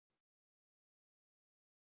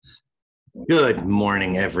Good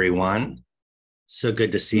morning, everyone. So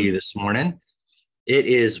good to see you this morning. It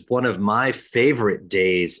is one of my favorite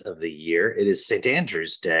days of the year. It is St.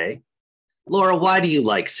 Andrew's Day. Laura, why do you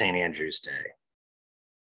like St. Andrew's Day?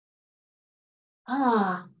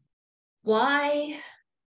 Ah, why?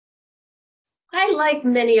 I like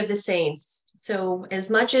many of the saints. So as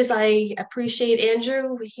much as I appreciate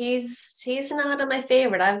Andrew, he's not my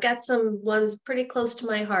favorite. I've got some ones pretty close to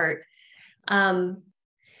my heart. Um,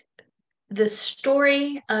 the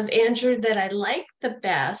story of Andrew that I like the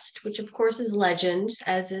best, which of course is legend,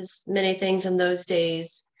 as is many things in those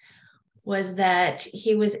days, was that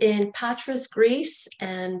he was in Patras, Greece,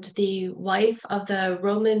 and the wife of the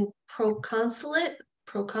Roman proconsul,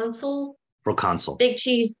 Proconsul. big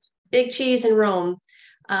cheese in Rome,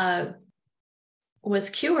 uh, was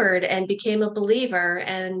cured and became a believer,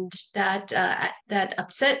 and that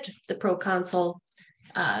upset the proconsul,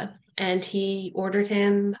 uh, and he ordered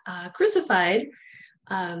him crucified.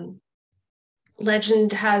 Um,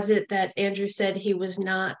 Legend has it that Andrew said he was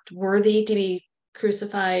not worthy to be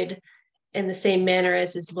crucified in the same manner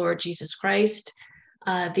as his Lord Jesus Christ.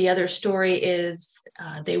 The other story is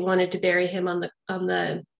they wanted to bury him on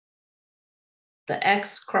the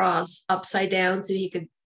X cross upside down so he could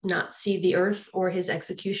not see the earth or his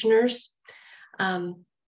executioners. Um,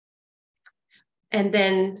 and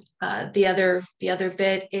then the other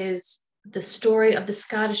bit is the story of the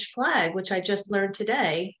Scottish flag, which I just learned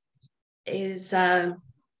today. Is They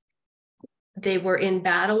were in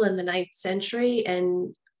battle in the 9th century,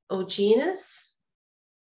 and Ogenes,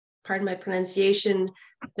 pardon my pronunciation,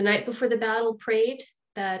 the night before the battle prayed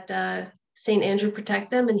that St. Andrew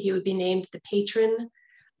protect them and he would be named the patron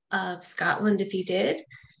of Scotland if he did.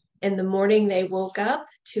 In the morning, they woke up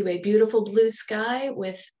to a beautiful blue sky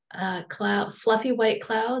with fluffy white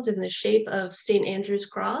clouds in the shape of St. Andrew's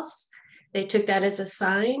cross. They took that as a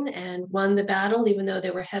sign and won the battle, even though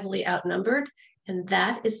they were heavily outnumbered. And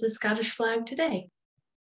that is the Scottish flag today.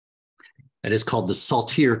 That is called the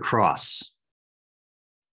Saltire Cross.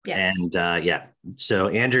 Yes. And yeah, so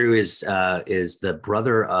Andrew is the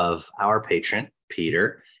brother of our patron,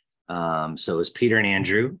 Peter. So it was Peter and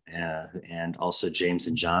Andrew, and also James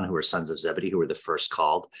and John, who were sons of Zebedee, who were the first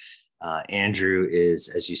called. Andrew is,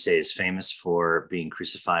 as you say, is famous for being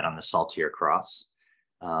crucified on the Saltire Cross.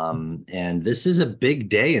 And this is a big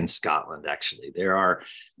day in Scotland, actually. There are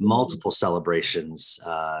multiple celebrations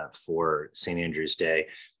for St. Andrew's Day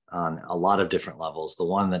on a lot of different levels. The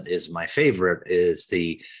one that is my favorite is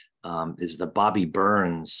the Bobby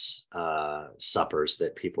Burns suppers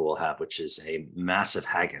that people will have, which is a massive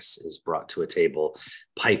haggis is brought to a table,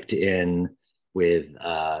 piped in with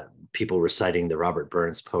people reciting the Robert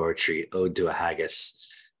Burns poetry, Ode to a Haggis.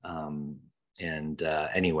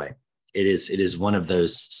 Anyway, it is one of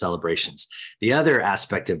those celebrations. The other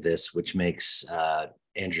aspect of this, which makes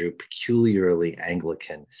Andrew peculiarly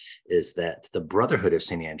Anglican, is that the Brotherhood of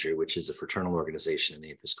St. Andrew, which is a fraternal organization in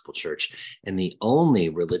the Episcopal Church and the only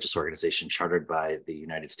religious organization chartered by the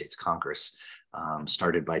United States Congress,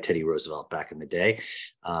 started by Teddy Roosevelt back in the day,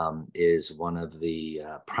 is one of the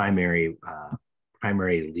primary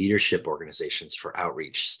leadership organizations for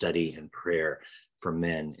outreach, study, and prayer for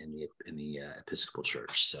men in the Episcopal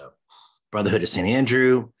Church. So, Brotherhood of St.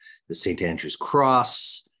 Andrew, the St. Andrew's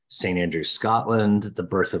Cross, St. Andrews, Scotland, the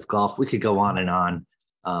birth of golf. We could go on and on.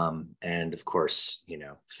 And of course,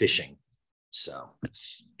 fishing. So,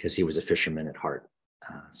 because he was a fisherman at heart.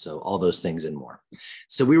 So all those things and more.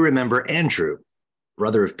 So we remember Andrew,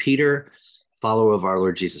 brother of Peter, follower of our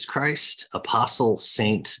Lord Jesus Christ, apostle,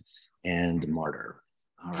 saint, and martyr.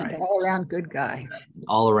 All right. And all around good guy.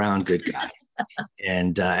 All around good guy.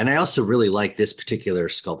 And I also really like this particular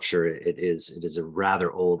sculpture. It is a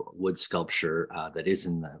rather old wood sculpture that is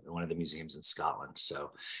in one of the museums in Scotland.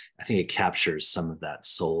 So I think it captures some of that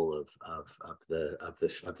soul of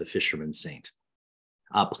the fisherman saint.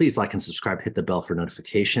 Please like and subscribe, hit the bell for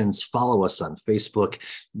notifications, follow us on Facebook,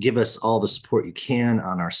 give us all the support you can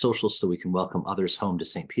on our socials so we can welcome others home to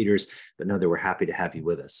St. Peter's, but know that we're happy to have you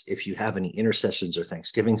with us. If you have any intercessions or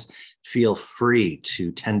thanksgivings, feel free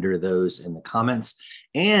to tender those in the comments.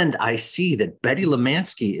 And I see that Betty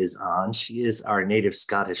Lemansky is on. She is our native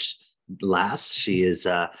Scottish lass. She is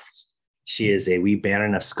a wee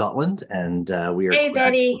baron of Scotland, and we are Hey,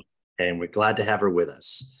 Betty. And we're glad to have her with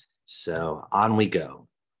us. So on we go.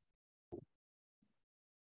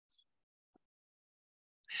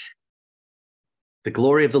 The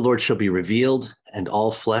glory of the Lord shall be revealed, and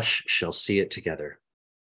all flesh shall see it together.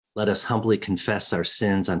 Let us humbly confess our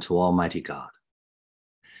sins unto Almighty God.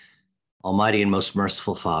 Almighty and most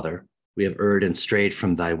merciful Father, we have erred and strayed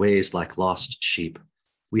from thy ways like lost sheep.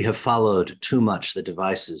 We have followed too much the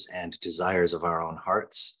devices and desires of our own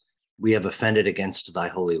hearts. We have offended against thy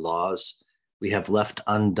holy laws. We have left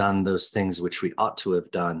undone those things which we ought to have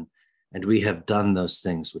done, and we have done those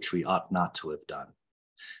things which we ought not to have done.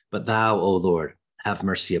 But thou, O Lord, have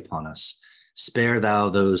mercy upon us. Spare thou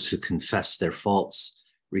those who confess their faults.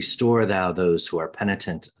 Restore thou those who are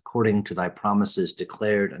penitent, according to thy promises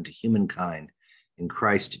declared unto humankind in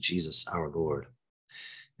Christ Jesus our Lord.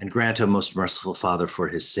 And grant, O most merciful Father, for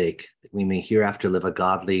his sake, that we may hereafter live a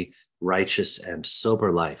godly, righteous, and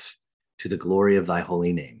sober life to the glory of thy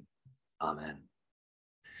holy name. Amen.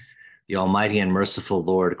 The Almighty and merciful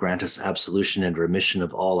Lord grant us absolution and remission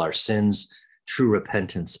of all our sins, true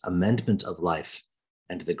repentance, amendment of life,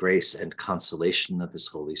 and the grace and consolation of his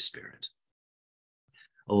Holy Spirit.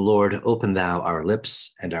 O Lord, open thou our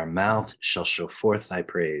lips, and our mouth shall show forth thy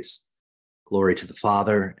praise. Glory to the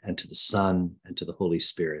Father, and to the Son, and to the Holy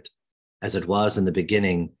Spirit, as it was in the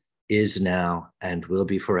beginning, is now, and will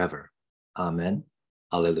be forever. Amen.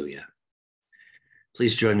 Alleluia.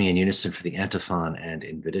 Please join me in unison for the antiphon and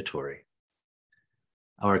invitatory.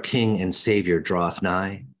 Our King and Savior draweth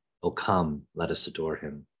nigh. O come, let us adore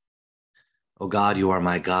him. O God, you are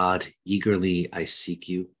my God. Eagerly I seek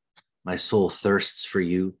you. My soul thirsts for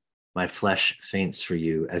you. My flesh faints for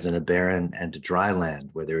you, as in a barren and dry land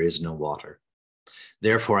where there is no water.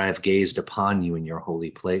 Therefore I have gazed upon you in your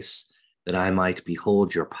holy place, that I might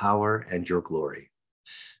behold your power and your glory.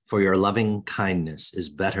 For your loving kindness is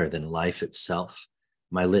better than life itself.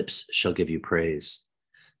 My lips shall give you praise.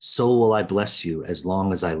 So will I bless you as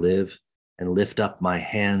long as I live, and lift up my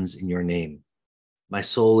hands in your name. My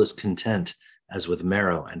soul is content as with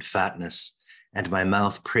marrow and fatness, and my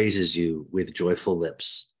mouth praises you with joyful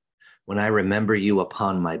lips. When I remember you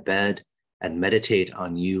upon my bed and meditate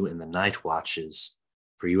on you in the night watches,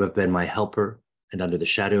 for you have been my helper, and under the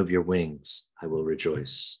shadow of your wings I will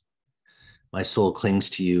rejoice. My soul clings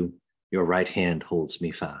to you, your right hand holds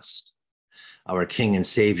me fast. Our King and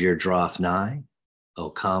Savior draweth nigh. O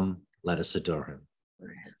come, let us adore him.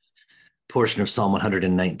 Portion of Psalm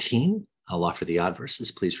 119. I'll offer the odd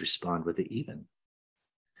verses. Please respond with the even.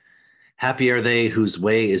 Happy are they whose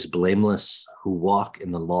way is blameless, who walk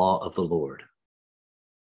in the law of the Lord.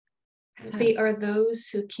 Happy are those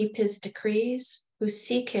who keep his decrees, who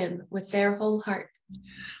seek him with their whole heart.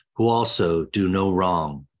 Who also do no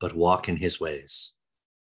wrong, but walk in his ways.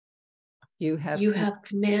 You have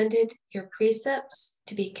commanded your precepts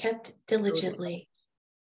to be kept diligently.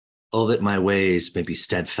 Oh, that my ways may be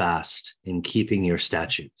steadfast in keeping your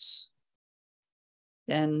statutes.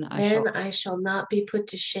 Then I shall not be put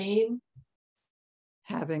to shame,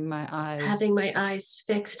 having my eyes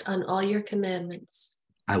fixed on all your commandments.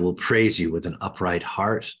 I will praise you with an upright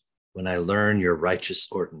heart when I learn your righteous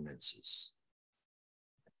ordinances.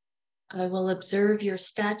 I will observe your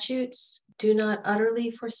statutes. Do not utterly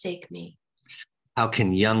forsake me. How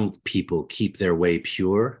can young people keep their way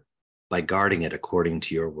pure? By guarding it according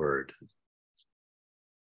to your word.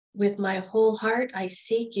 With my whole heart I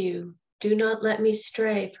seek you. Do not let me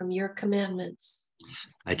stray from your commandments.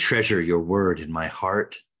 I treasure your word in my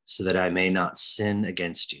heart so that I may not sin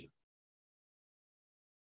against you.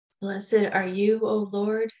 Blessed are you, O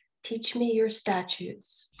Lord. Teach me your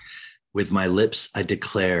statutes. With my lips I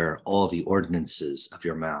declare all the ordinances of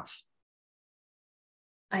your mouth.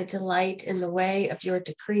 I delight in the way of your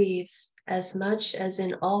decrees as much as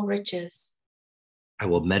in all riches. I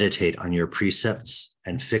will meditate on your precepts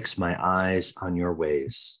and fix my eyes on your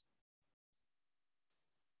ways.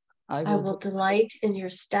 I will delight in your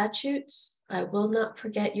statutes. I will not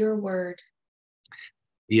forget your word.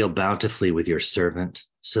 Deal bountifully with your servant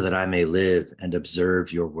so that I may live and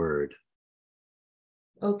observe your word.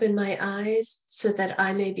 Open my eyes so that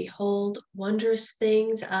I may behold wondrous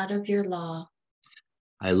things out of your law.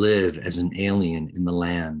 I live as an alien in the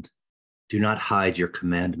land. Do not hide your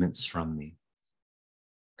commandments from me.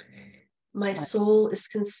 My soul is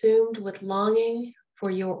consumed with longing for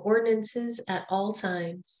your ordinances at all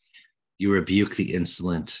times. You rebuke the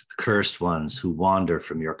insolent, accursed ones who wander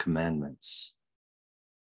from your commandments.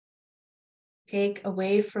 Take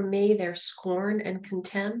away from me their scorn and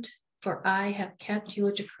contempt, for I have kept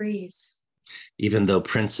your decrees. Even though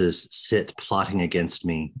princes sit plotting against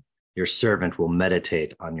me, your servant will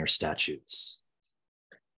meditate on your statutes.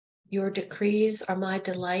 Your decrees are my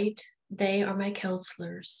delight. They are my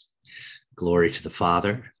counselors. Glory to the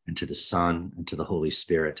Father, and to the Son, and to the Holy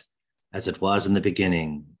Spirit, as it was in the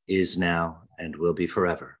beginning, is now, and will be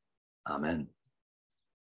forever. Amen.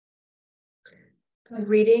 A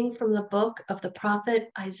reading from the book of the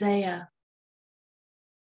prophet Isaiah.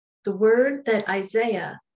 The word that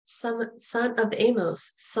Isaiah, son of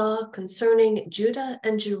Amos, saw concerning Judah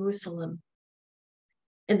and Jerusalem.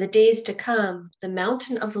 In the days to come, the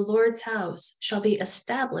mountain of the Lord's house shall be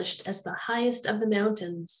established as the highest of the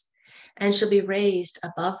mountains, and shall be raised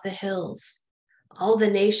above the hills. All the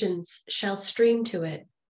nations shall stream to it.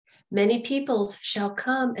 Many peoples shall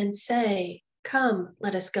come and say, Come,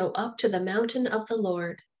 let us go up to the mountain of the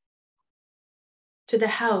Lord, to the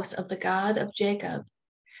house of the God of Jacob,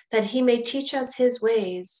 that he may teach us his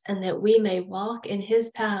ways, and that we may walk in his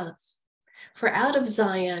paths. For out of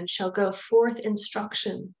Zion shall go forth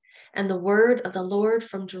instruction, and the word of the Lord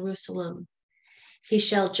from Jerusalem. He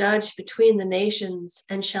shall judge between the nations,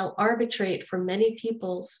 and shall arbitrate for many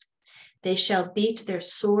peoples. They shall beat their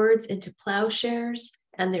swords into plowshares,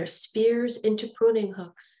 and their spears into pruning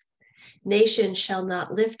hooks. Nation shall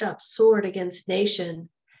not lift up sword against nation,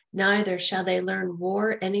 neither shall they learn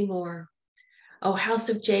war any more. O house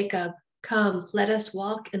of Jacob, come, let us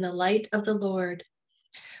walk in the light of the Lord.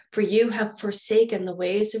 For you have forsaken the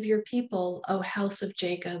ways of your people, O house of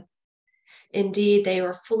Jacob. Indeed, they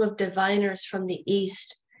were full of diviners from the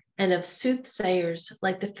east, and of soothsayers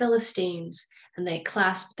like the Philistines, and they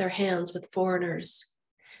clasped their hands with foreigners.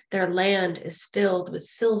 Their land is filled with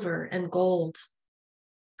silver and gold,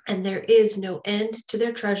 and there is no end to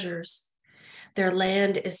their treasures. Their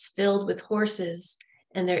land is filled with horses,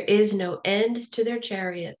 and there is no end to their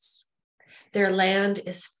chariots. Their land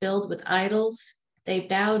is filled with idols. They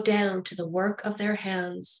bow down to the work of their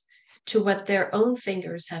hands, to what their own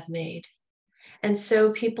fingers have made. And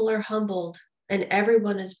so people are humbled, and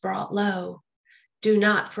everyone is brought low. Do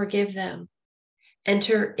not forgive them.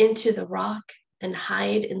 Enter into the rock and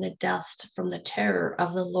hide in the dust from the terror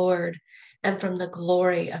of the Lord and from the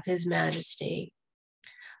glory of his majesty.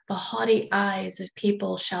 The haughty eyes of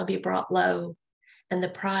people shall be brought low, and the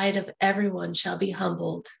pride of everyone shall be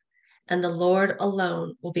humbled, and the Lord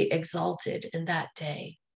alone will be exalted in that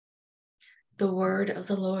day. The word of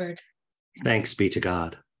the Lord. Thanks be to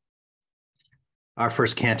God. Our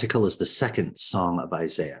first canticle is the second song of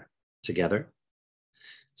Isaiah. Together,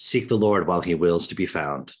 seek the Lord while he wills to be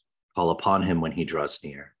found. Call upon him when he draws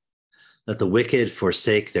near. Let the wicked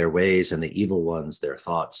forsake their ways and the evil ones their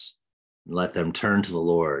thoughts. And let them turn to the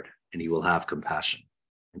Lord, and he will have compassion,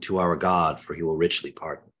 and to our God, for he will richly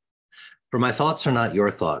pardon. For my thoughts are not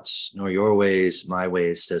your thoughts, nor your ways my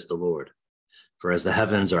ways, says the Lord. For as the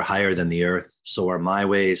heavens are higher than the earth, so are my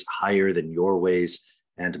ways higher than your ways,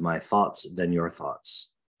 and my thoughts than your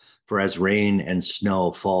thoughts. For as rain and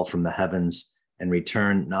snow fall from the heavens, and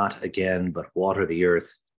return not again, but water the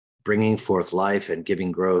earth, bringing forth life and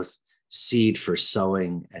giving growth, seed for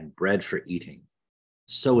sowing and bread for eating,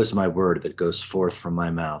 so is my word that goes forth from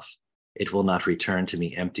my mouth. It will not return to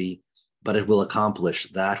me empty, but it will accomplish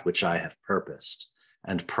that which I have purposed,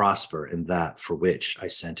 and prosper in that for which I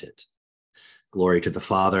sent it. Glory to the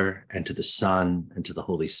Father, and to the Son, and to the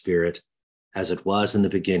Holy Spirit, as it was in the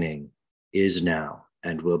beginning, is now,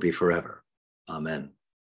 and will be forever. Amen.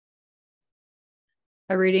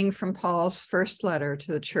 A reading from Paul's first letter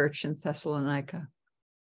to the church in Thessalonica.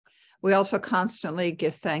 We also constantly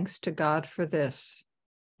give thanks to God for this,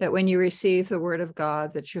 that when you received the word of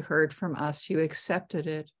God that you heard from us, you accepted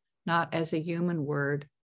it, not as a human word,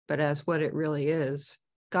 but as what it really is,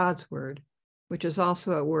 God's word, which is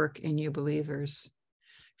also at work in you believers.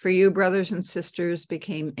 For you, brothers and sisters,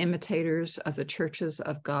 became imitators of the churches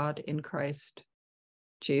of God in Christ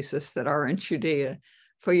Jesus that are in Judea,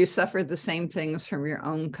 for you suffered the same things from your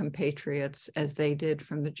own compatriots as they did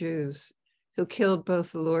from the Jews, who killed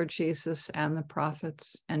both the Lord Jesus and the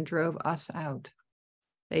prophets and drove us out.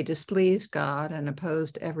 They displeased God and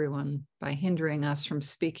opposed everyone by hindering us from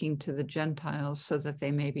speaking to the Gentiles so that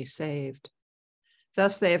they may be saved.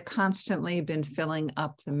 Thus they have constantly been filling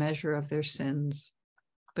up the measure of their sins,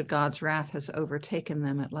 but God's wrath has overtaken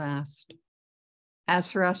them at last.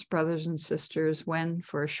 As for us, brothers and sisters, when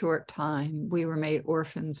for a short time we were made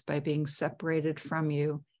orphans by being separated from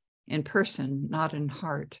you in person, not in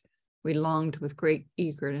heart, we longed with great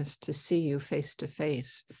eagerness to see you face to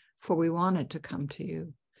face, for we wanted to come to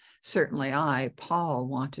you. Certainly I, Paul,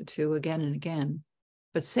 wanted to again and again,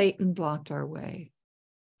 but Satan blocked our way.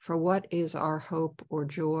 For what is our hope or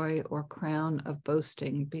joy or crown of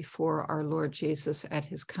boasting before our Lord Jesus at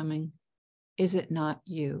his coming? Is it not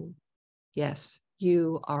you? Yes,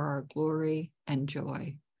 you are our glory and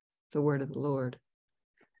joy. The word of the Lord.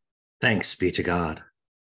 Thanks be to God.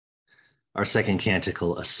 Our second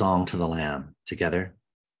canticle, a song to the Lamb. Together.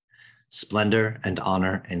 Splendor and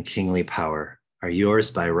honor and kingly power are yours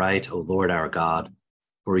by right, O Lord our God,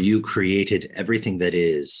 for you created everything that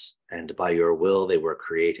is, and by your will they were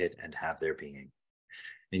created and have their being.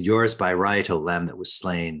 And yours by right, O Lamb that was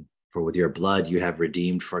slain, for with your blood you have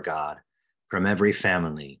redeemed for God from every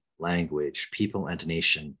family, language, people, and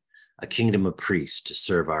nation, a kingdom of priests to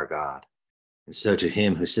serve our God. And so to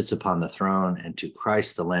him who sits upon the throne and to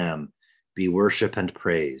Christ the Lamb be worship and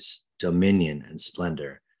praise, dominion and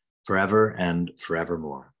splendor, forever and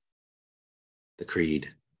forevermore. The Creed.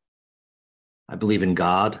 I believe in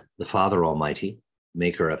God, the Father Almighty,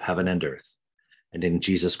 maker of heaven and earth, and in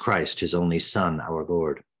Jesus Christ, his only Son, our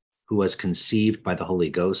Lord, who was conceived by the Holy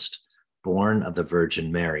Ghost, born of the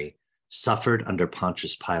Virgin Mary, suffered under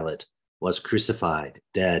Pontius Pilate, was crucified,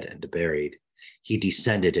 dead, and buried. He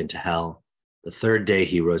descended into hell. The third day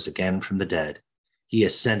he rose again from the dead. He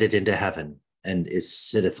ascended into heaven, and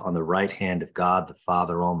sitteth on the right hand of God the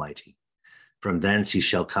Father Almighty. From thence he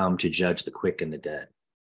shall come to judge the quick and the dead.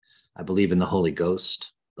 I believe in the Holy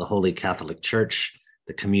Ghost, the Holy Catholic Church,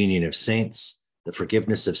 the communion of saints, the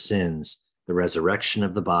forgiveness of sins, the resurrection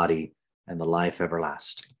of the body, and the life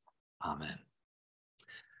everlasting. Amen.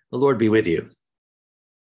 The Lord be with you.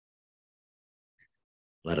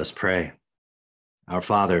 Let us pray. Our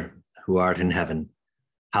Father, who art in heaven,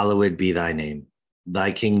 hallowed be thy name.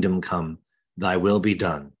 Thy kingdom come, thy will be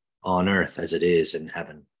done, on earth as it is in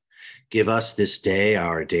heaven. Give us this day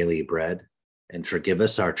our daily bread, and forgive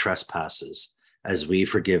us our trespasses, as we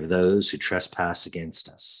forgive those who trespass against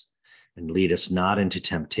us. And lead us not into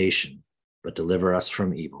temptation, but deliver us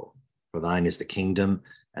from evil. For thine is the kingdom,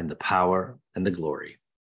 and the power, and the glory,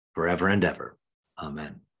 forever and ever.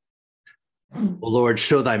 Amen. O Lord,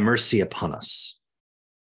 show thy mercy upon us.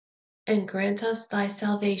 And grant us thy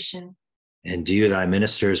salvation. Endue thy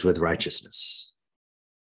ministers with righteousness.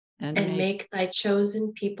 And make thy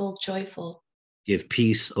chosen people joyful. Give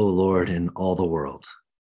peace, O Lord, in all the world.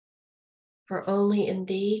 For only in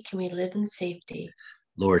thee can we live in safety.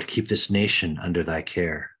 Lord, keep this nation under thy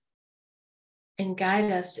care. And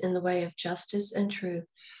guide us in the way of justice and truth.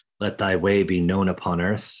 Let thy way be known upon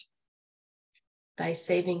earth. Thy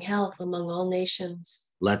saving health among all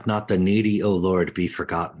nations. Let not the needy, O Lord, be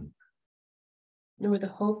forgotten. Nor the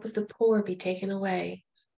hope of the poor be taken away.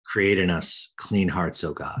 Create in us clean hearts,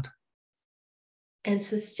 O God. And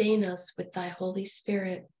sustain us with thy Holy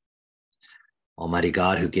Spirit. Almighty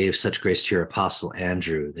God, who gave such grace to your apostle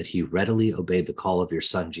Andrew, that he readily obeyed the call of your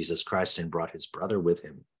Son, Jesus Christ, and brought his brother with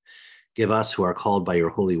him, give us who are called by your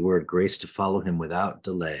holy word grace to follow him without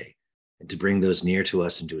delay, and to bring those near to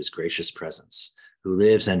us into his gracious presence, who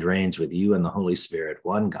lives and reigns with you and the Holy Spirit,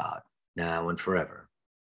 one God, now and forever.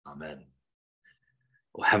 Amen.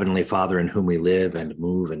 O Heavenly Father, in whom we live and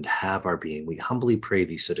move and have our being, we humbly pray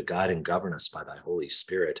thee so to guide and govern us by thy Holy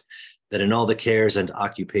Spirit, that in all the cares and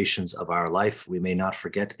occupations of our life we may not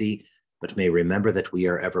forget thee, but may remember that we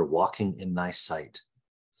are ever walking in thy sight,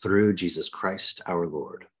 through Jesus Christ our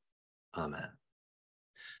Lord. Amen.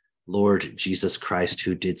 Lord Jesus Christ,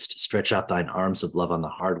 who didst stretch out thine arms of love on the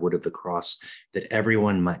hard wood of the cross, that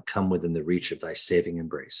everyone might come within the reach of thy saving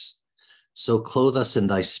embrace, so clothe us in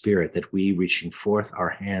thy Spirit, that we, reaching forth our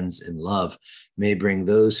hands in love, may bring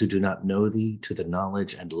those who do not know thee to the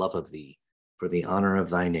knowledge and love of thee, for the honor of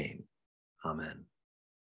thy name. Amen.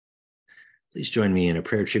 Please join me in a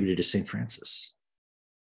prayer attributed to St. Francis.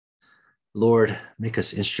 Lord, make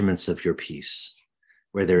us instruments of your peace.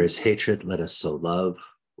 Where there is hatred, let us sow love.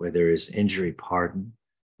 Where there is injury, pardon.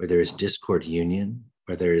 Where there is discord, union.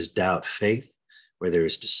 Where there is doubt, faith. Where there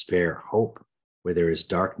is despair, hope. Where there is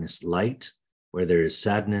darkness, light. Where there is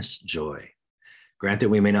sadness, joy. Grant that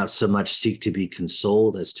we may not so much seek to be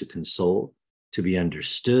consoled as to console, to be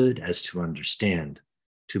understood as to understand,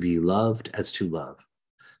 to be loved as to love.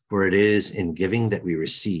 For it is in giving that we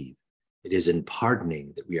receive, it is in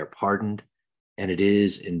pardoning that we are pardoned, and it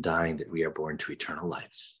is in dying that we are born to eternal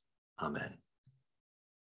life. Amen.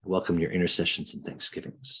 Welcome your intercessions and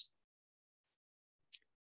thanksgivings.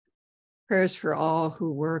 Prayers for all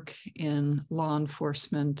who work in law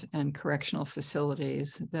enforcement and correctional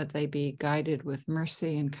facilities, that they be guided with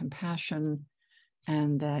mercy and compassion,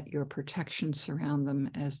 and that your protection surround them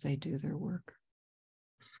as they do their work.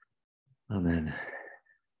 Amen.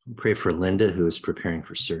 We pray for Linda, who is preparing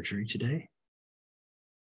for surgery today.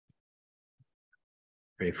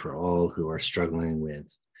 Pray for all who are struggling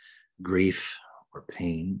with grief or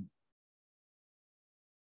pain.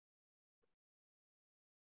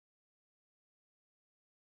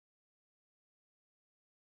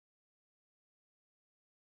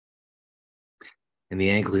 In the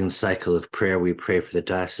Anglican cycle of prayer, we pray for the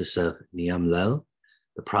Diocese of Niamey,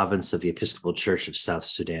 the province of the Episcopal Church of South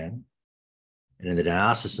Sudan. And in the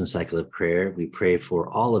diocesan cycle of prayer, we pray for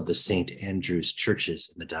all of the St. Andrew's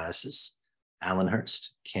churches in the diocese: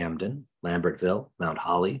 Allenhurst, Camden, Lambertville, Mount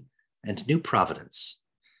Holly, and New Providence.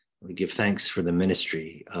 We give thanks for the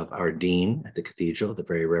ministry of our dean at the cathedral, the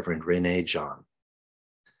very Reverend Rene John.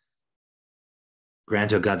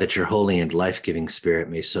 Grant, O God, that your holy and life-giving spirit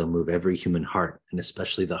may so move every human heart, and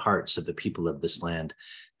especially the hearts of the people of this land,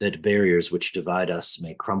 that barriers which divide us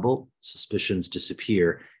may crumble, suspicions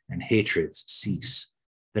disappear, and hatreds cease,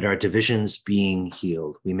 that our divisions being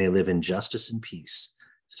healed, we may live in justice and peace,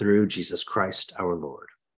 through Jesus Christ our Lord.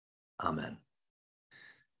 Amen.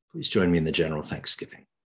 Please join me in the general thanksgiving.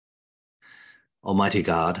 Almighty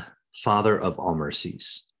God, Father of all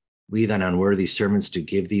mercies, we, thine unworthy servants, do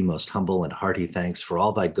give thee most humble and hearty thanks for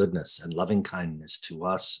all thy goodness and loving kindness to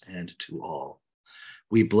us and to all.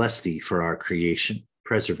 We bless thee for our creation,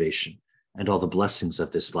 preservation, and all the blessings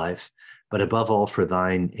of this life, but above all for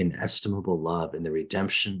thine inestimable love in the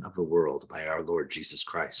redemption of the world by our Lord Jesus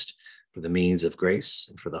Christ, for the means of grace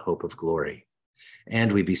and for the hope of glory.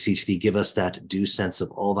 And we beseech thee, give us that due sense of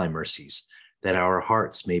all thy mercies, that our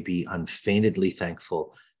hearts may be unfeignedly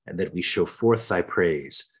thankful, and that we show forth thy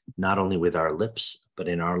praise, not only with our lips, but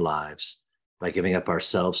in our lives, by giving up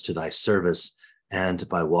ourselves to thy service and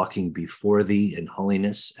by walking before thee in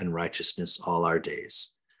holiness and righteousness all our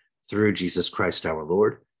days. Through Jesus Christ our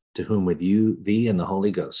Lord, to whom with you, thee, and the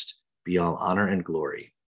Holy Ghost be all honor and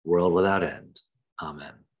glory, world without end.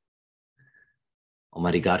 Amen.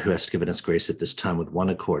 Almighty God, who hast given us grace at this time with one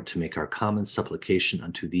accord to make our common supplication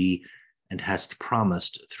unto thee, and hast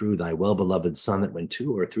promised through thy well-beloved Son that when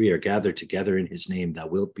 2 or 3 are gathered together in his name, thou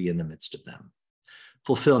wilt be in the midst of them.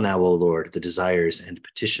 Fulfill now, O Lord, the desires and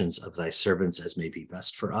petitions of thy servants as may be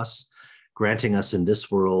best for us, granting us in this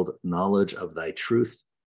world knowledge of thy truth,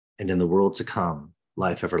 and in the world to come,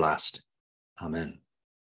 life everlasting. Amen.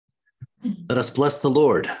 Let us bless the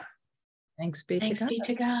Lord. Thanks be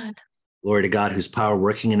to God. Glory to God, whose power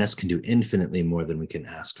working in us can do infinitely more than we can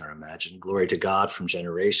ask or imagine. Glory to God from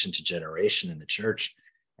generation to generation in the church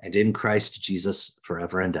and in Christ Jesus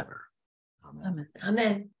forever and ever. Amen.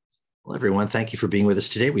 Amen. Well, everyone, thank you for being with us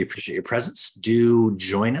today. We appreciate your presence. Do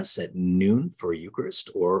join us at noon for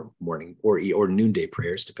Eucharist or morning or noonday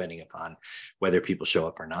prayers, depending upon whether people show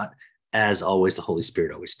up or not. As always, the Holy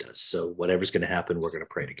Spirit always does. So whatever's going to happen, we're going to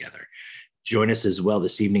pray together. Join us as well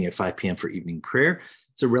this evening at 5 p.m. for evening prayer.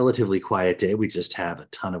 It's a relatively quiet day. We just have a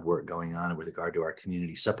ton of work going on with regard to our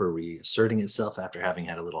community supper reasserting itself after having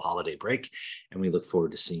had a little holiday break. And we look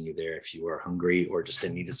forward to seeing you there if you are hungry or just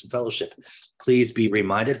in need of some fellowship. Please be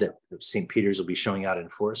reminded that St. Peter's will be showing out in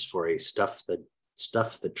force for a Stuff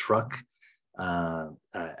the Truck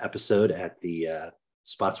episode at the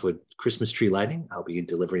Spotswood Christmas tree lighting. I'll be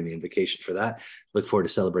delivering the invocation for that. Look forward to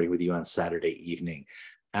celebrating with you on Saturday evening.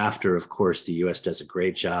 After, of course, the U.S. does a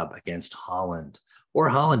great job against Holland, or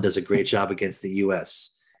Holland does a great job against the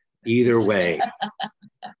U.S. Either way,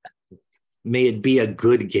 may it be a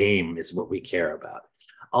good game is what we care about.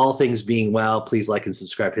 All things being well, please like and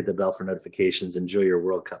subscribe, hit the bell for notifications, enjoy your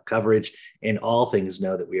World Cup coverage, and all things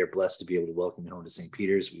know that we are blessed to be able to welcome you home to St.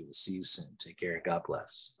 Peter's. We will see you soon. Take care and God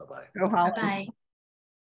bless. Bye-bye. Go Holland. Bye.